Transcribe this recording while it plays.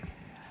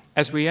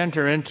As we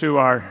enter into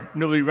our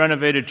newly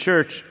renovated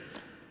church,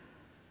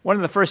 one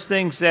of the first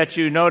things that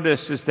you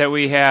notice is that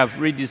we have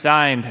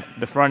redesigned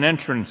the front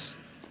entrance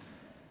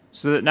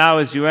so that now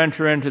as you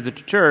enter into the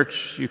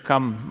church, you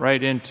come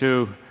right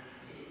into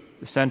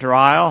the center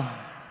aisle,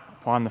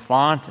 upon the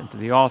font, into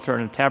the altar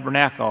and the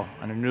tabernacle,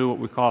 on a new what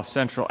we call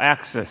central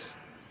axis.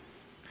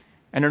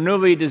 And our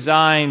newly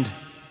designed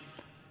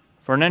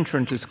front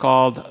entrance is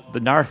called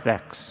the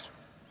narthex.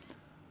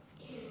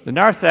 The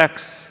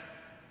narthex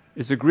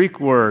is a Greek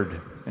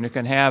word, and it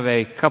can have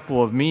a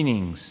couple of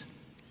meanings.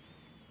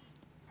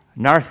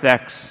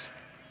 Narthex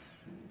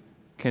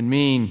can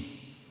mean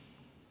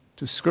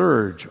to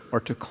scourge or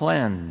to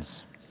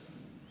cleanse.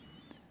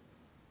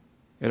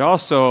 It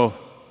also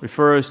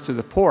refers to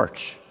the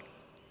porch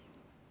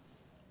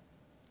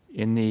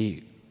in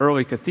the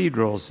early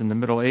cathedrals in the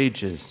Middle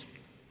Ages.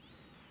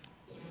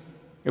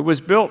 It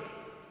was built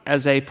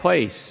as a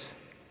place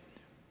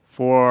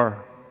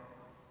for,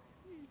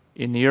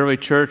 in the early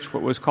church,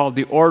 what was called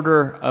the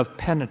Order of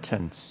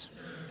Penitents,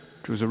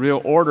 which was a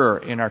real order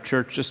in our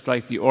church, just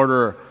like the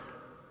Order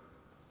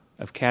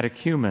of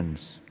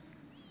Catechumens.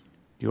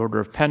 The Order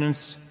of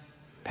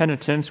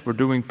Penitents were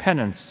doing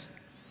penance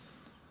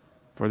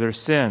for their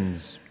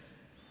sins,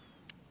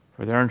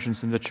 for their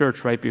entrance in the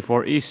church right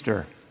before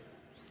Easter.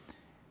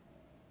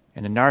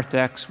 And the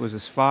narthex was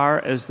as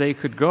far as they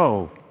could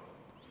go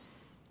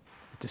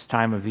at this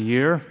time of the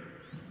year. And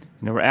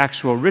there were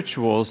actual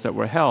rituals that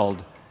were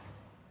held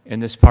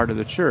in this part of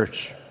the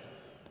church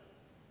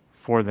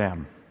for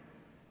them.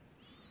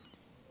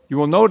 You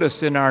will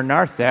notice in our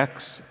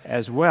narthex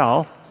as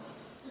well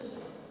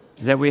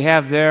that we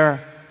have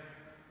there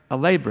a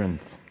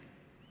labyrinth,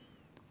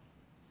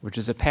 which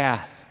is a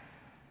path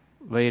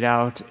laid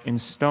out in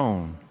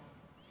stone.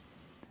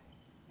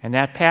 And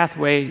that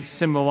pathway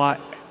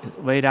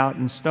laid out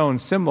in stone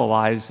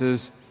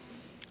symbolizes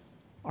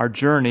our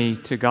journey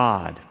to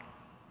God.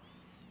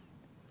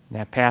 And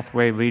that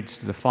pathway leads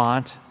to the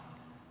font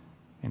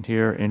and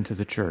here into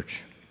the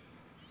church.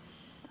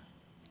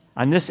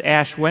 On this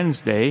Ash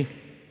Wednesday,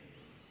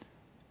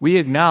 we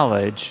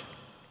acknowledge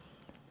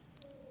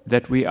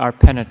that we are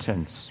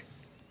penitents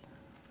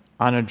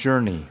on a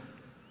journey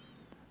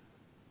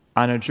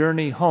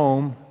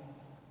home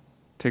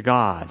to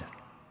God.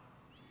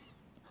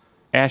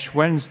 Ash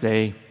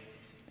Wednesday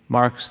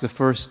marks the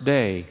first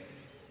day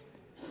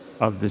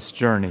of this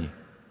journey.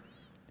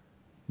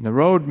 And the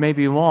road may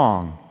be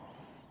long,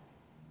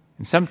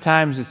 and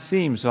sometimes it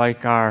seems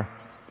like our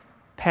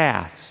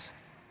paths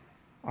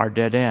are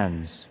dead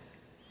ends.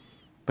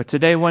 But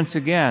today, once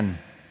again,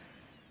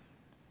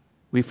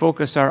 we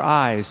focus our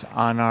eyes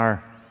on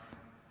our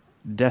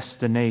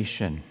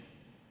destination.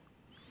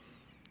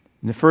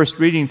 In the first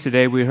reading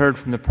today, we heard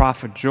from the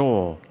prophet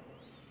Joel,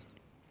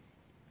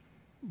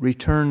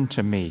 "Return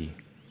to me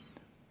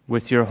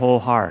with your whole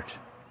heart,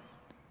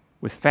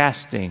 with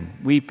fasting,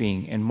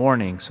 weeping, and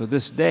mourning." So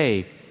this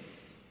day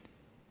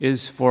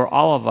is for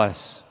all of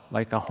us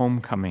like a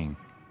homecoming.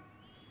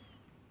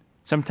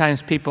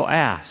 Sometimes people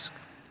ask,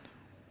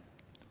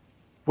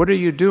 what are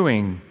you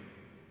doing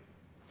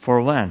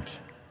for Lent?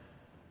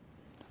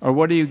 Or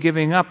what are you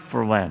giving up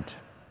for Lent?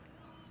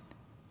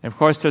 And of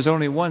course, there's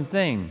only one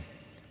thing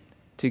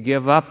to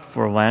give up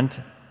for Lent,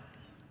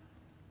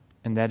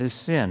 and that is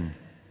sin.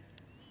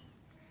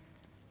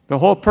 The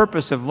whole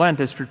purpose of Lent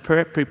is to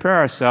prepare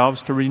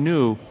ourselves to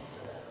renew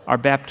our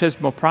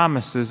baptismal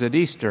promises at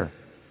Easter.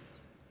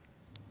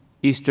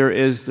 Easter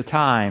is the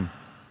time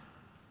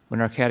when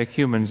our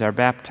catechumens are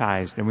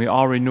baptized, and we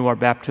all renew our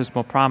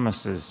baptismal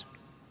promises.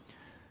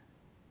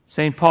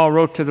 St. Paul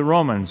wrote to the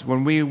Romans,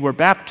 when we were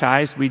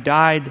baptized, we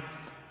died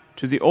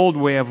to the old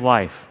way of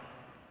life,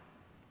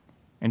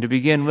 and to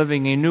begin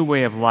living a new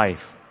way of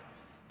life.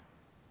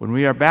 When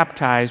we are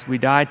baptized, we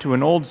die to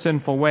an old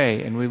sinful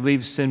way, and we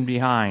leave sin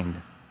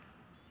behind.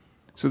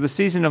 So the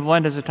season of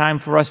Lent is a time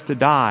for us to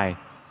die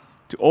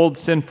to old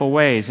sinful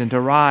ways and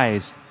to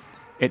rise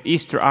at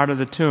Easter out of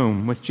the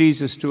tomb with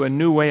Jesus to a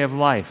new way of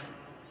life.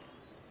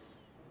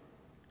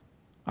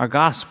 Our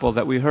gospel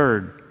that we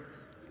heard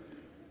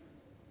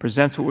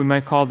presents what we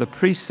might call the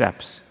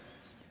precepts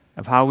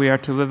of how we are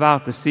to live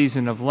out the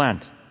season of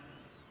Lent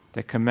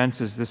that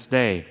commences this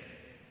day.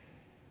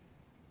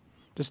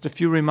 Just a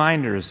few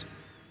reminders.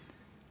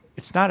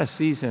 It's not a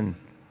season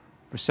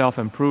for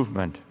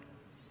self-improvement.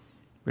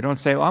 We don't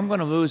say, well, I'm going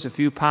to lose a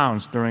few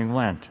pounds during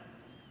Lent.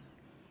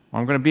 Or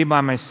I'm going to be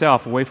by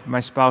myself, away from my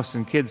spouse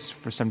and kids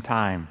for some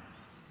time.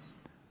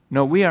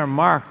 No, we are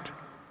marked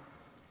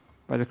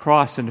by the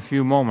cross in a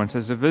few moments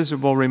as a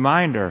visible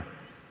reminder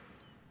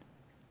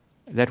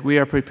that we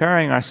are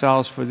preparing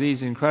ourselves for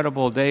these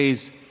incredible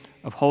days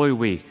of Holy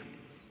Week,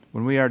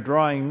 when we are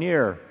drawing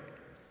near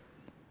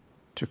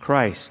to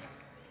Christ,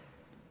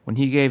 when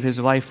He gave His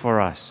life for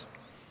us.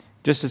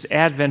 Just as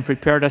Advent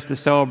prepared us to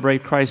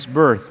celebrate Christ's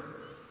birth,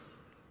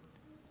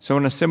 so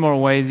in a similar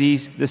way,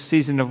 this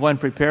season of Lent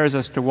prepares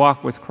us to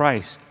walk with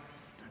Christ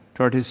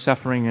toward His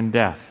suffering and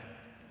death.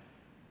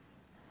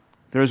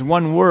 There is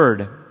one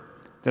word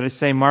that I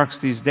say marks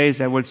these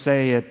days. I would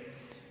say it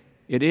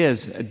it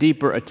is a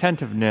deeper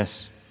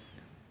attentiveness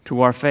to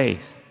our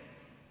faith.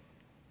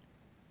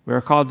 We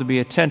are called to be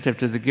attentive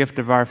to the gift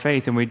of our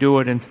faith, and we do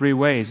it in 3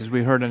 ways, as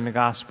we heard in the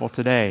gospel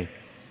today.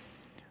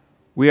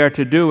 We are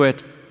to do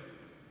it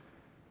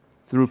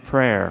through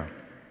prayer.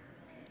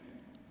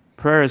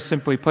 Prayer is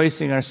simply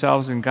placing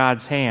ourselves in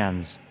God's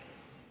hands.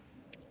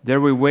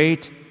 There we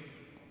wait,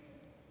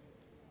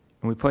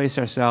 and we place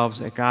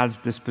ourselves at God's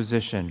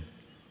disposition.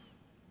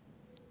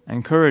 I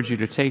encourage you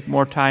to take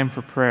more time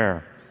for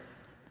prayer,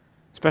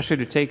 especially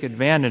to take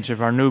advantage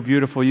of our new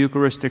beautiful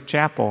Eucharistic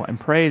chapel and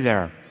pray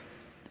there.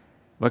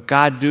 Let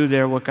God do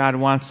there what God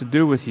wants to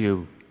do with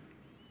you.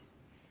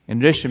 In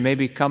addition,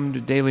 maybe come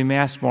to daily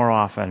Mass more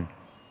often,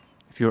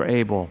 if you're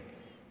able,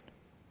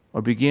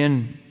 or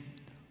begin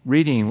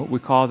reading what we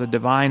call the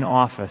Divine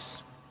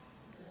Office,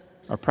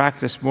 or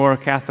practice more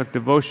Catholic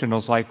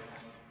devotionals like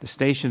the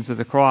Stations of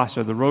the Cross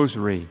or the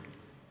Rosary.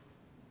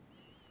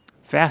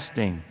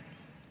 Fasting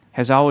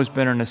has always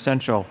been an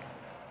essential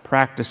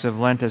practice of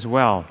Lent as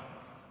well.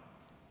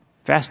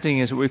 Fasting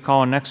is what we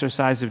call an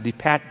exercise of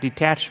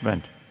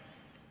detachment.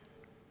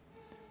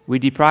 We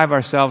deprive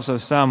ourselves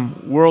of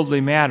some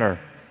worldly matter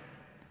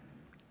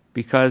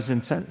because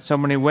in so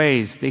many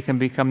ways they can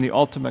become the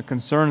ultimate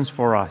concerns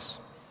for us,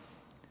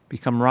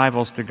 become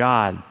rivals to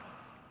God.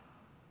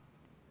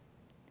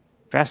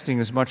 Fasting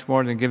is much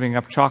more than giving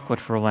up chocolate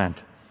for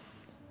Lent.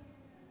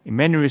 In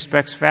many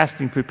respects,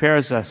 fasting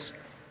prepares us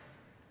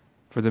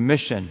for the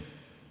mission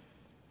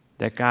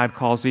that God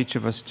calls each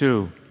of us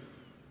to.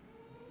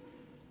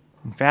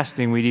 In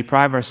fasting, we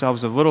deprive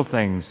ourselves of little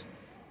things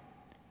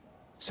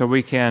so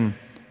we can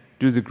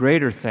do the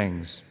greater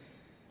things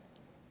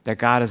that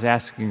God is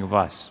asking of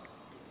us.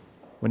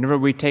 Whenever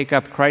we take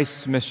up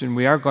Christ's mission,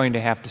 we are going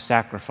to have to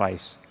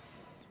sacrifice.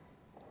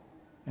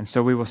 And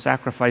so we will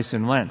sacrifice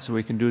in Lent so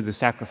we can do the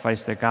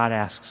sacrifice that God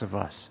asks of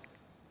us.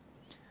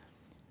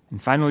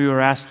 And finally, we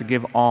are asked to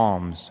give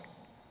alms.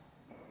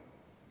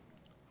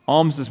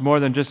 Alms is more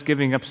than just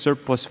giving up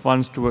surplus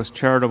funds to a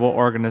charitable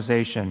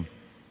organization.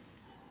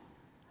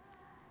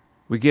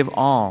 We give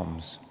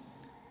alms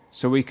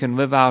so we can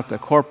live out the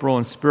corporal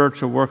and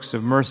spiritual works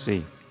of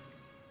mercy.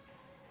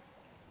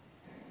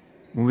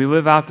 When we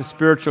live out the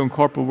spiritual and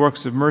corporal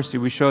works of mercy,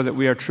 we show that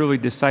we are truly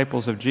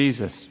disciples of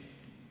Jesus.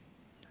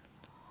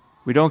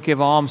 We don't give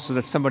alms so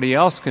that somebody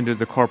else can do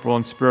the corporal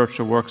and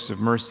spiritual works of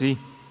mercy,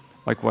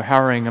 like we're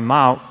hiring them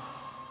out.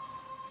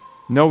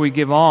 No, we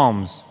give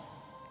alms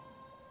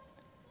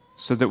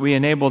so that we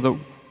enable the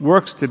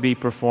works to be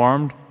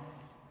performed.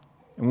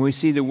 And when we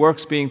see the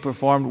works being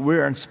performed,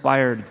 we're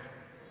inspired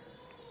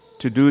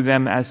to do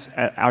them as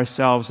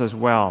ourselves as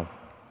well.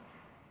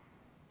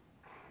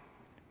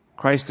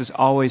 Christ is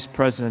always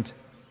present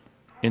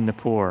in the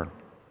poor.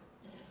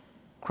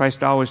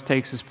 Christ always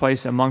takes his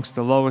place amongst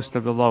the lowest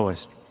of the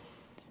lowest.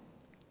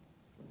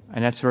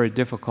 And that's very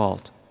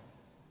difficult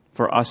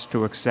for us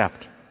to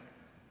accept.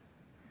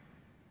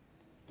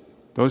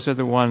 Those are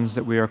the ones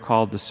that we are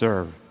called to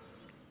serve.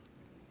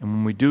 And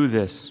when we do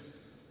this,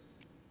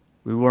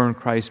 we learn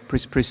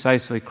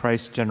precisely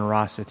Christ's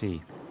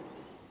generosity.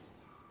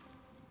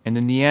 And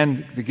in the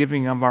end, the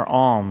giving of our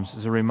alms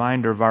is a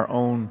reminder of our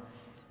own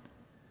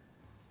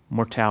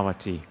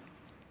mortality.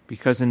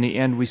 Because in the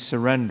end, we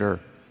surrender,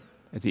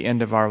 at the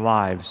end of our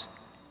lives,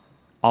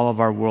 all of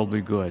our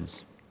worldly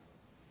goods.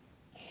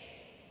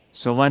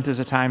 So Lent is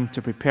a time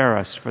to prepare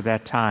us for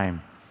that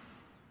time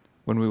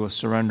when we will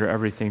surrender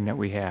everything that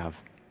we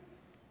have.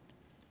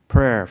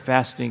 Prayer,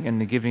 fasting, and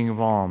the giving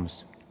of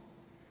alms,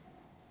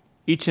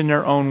 each in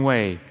their own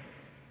way,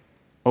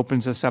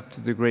 opens us up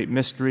to the great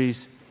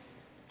mysteries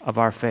of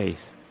our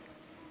faith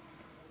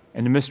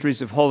and the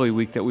mysteries of Holy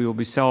Week that we will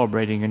be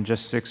celebrating in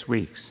just 6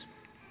 weeks.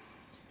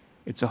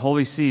 It's a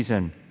holy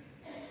season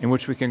in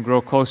which we can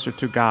grow closer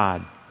to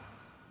God.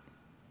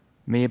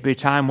 May it be a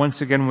time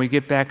once again when we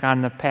get back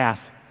on the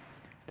path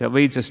that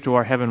leads us to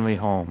our heavenly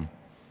home.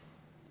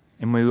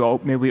 And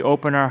may we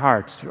open our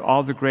hearts to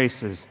all the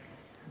graces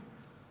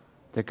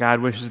that God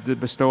wishes to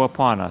bestow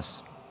upon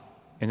us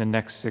in the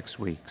next 6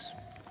 weeks.